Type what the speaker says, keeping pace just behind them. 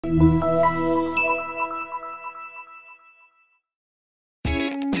Take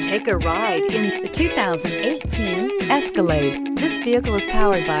a ride in the 2018 Escalade. This vehicle is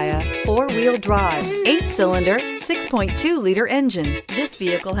powered by a four-wheel drive, 8-cylinder, 6.2-liter engine. This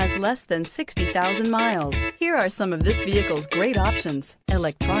vehicle has less than 60,000 miles. Here are some of this vehicle's great options: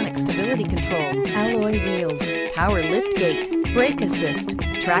 electronic stability control, alloy wheels, power liftgate, brake assist,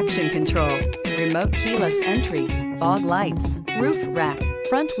 traction control, remote keyless entry, fog lights, roof rack,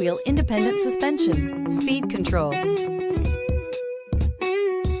 front wheel independent suspension, speed control.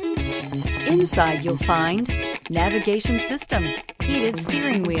 Inside you'll find navigation system, heated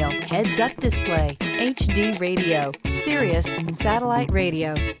steering wheel, heads-up display, HD radio, Sirius satellite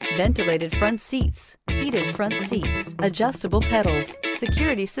radio, ventilated front seats, heated front seats, adjustable pedals,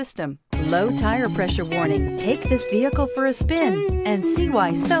 security system, low tire pressure warning. Take this vehicle for a spin and see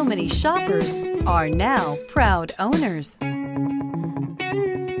why so many shoppers are now proud owners.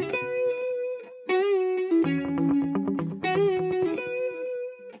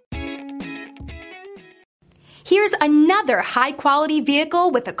 Here's another high-quality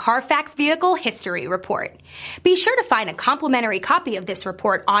vehicle with a Carfax Vehicle History Report. Be sure to find a complimentary copy of this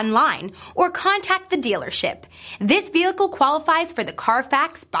report online or contact the dealership. This vehicle qualifies for the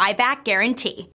Carfax Buyback Guarantee.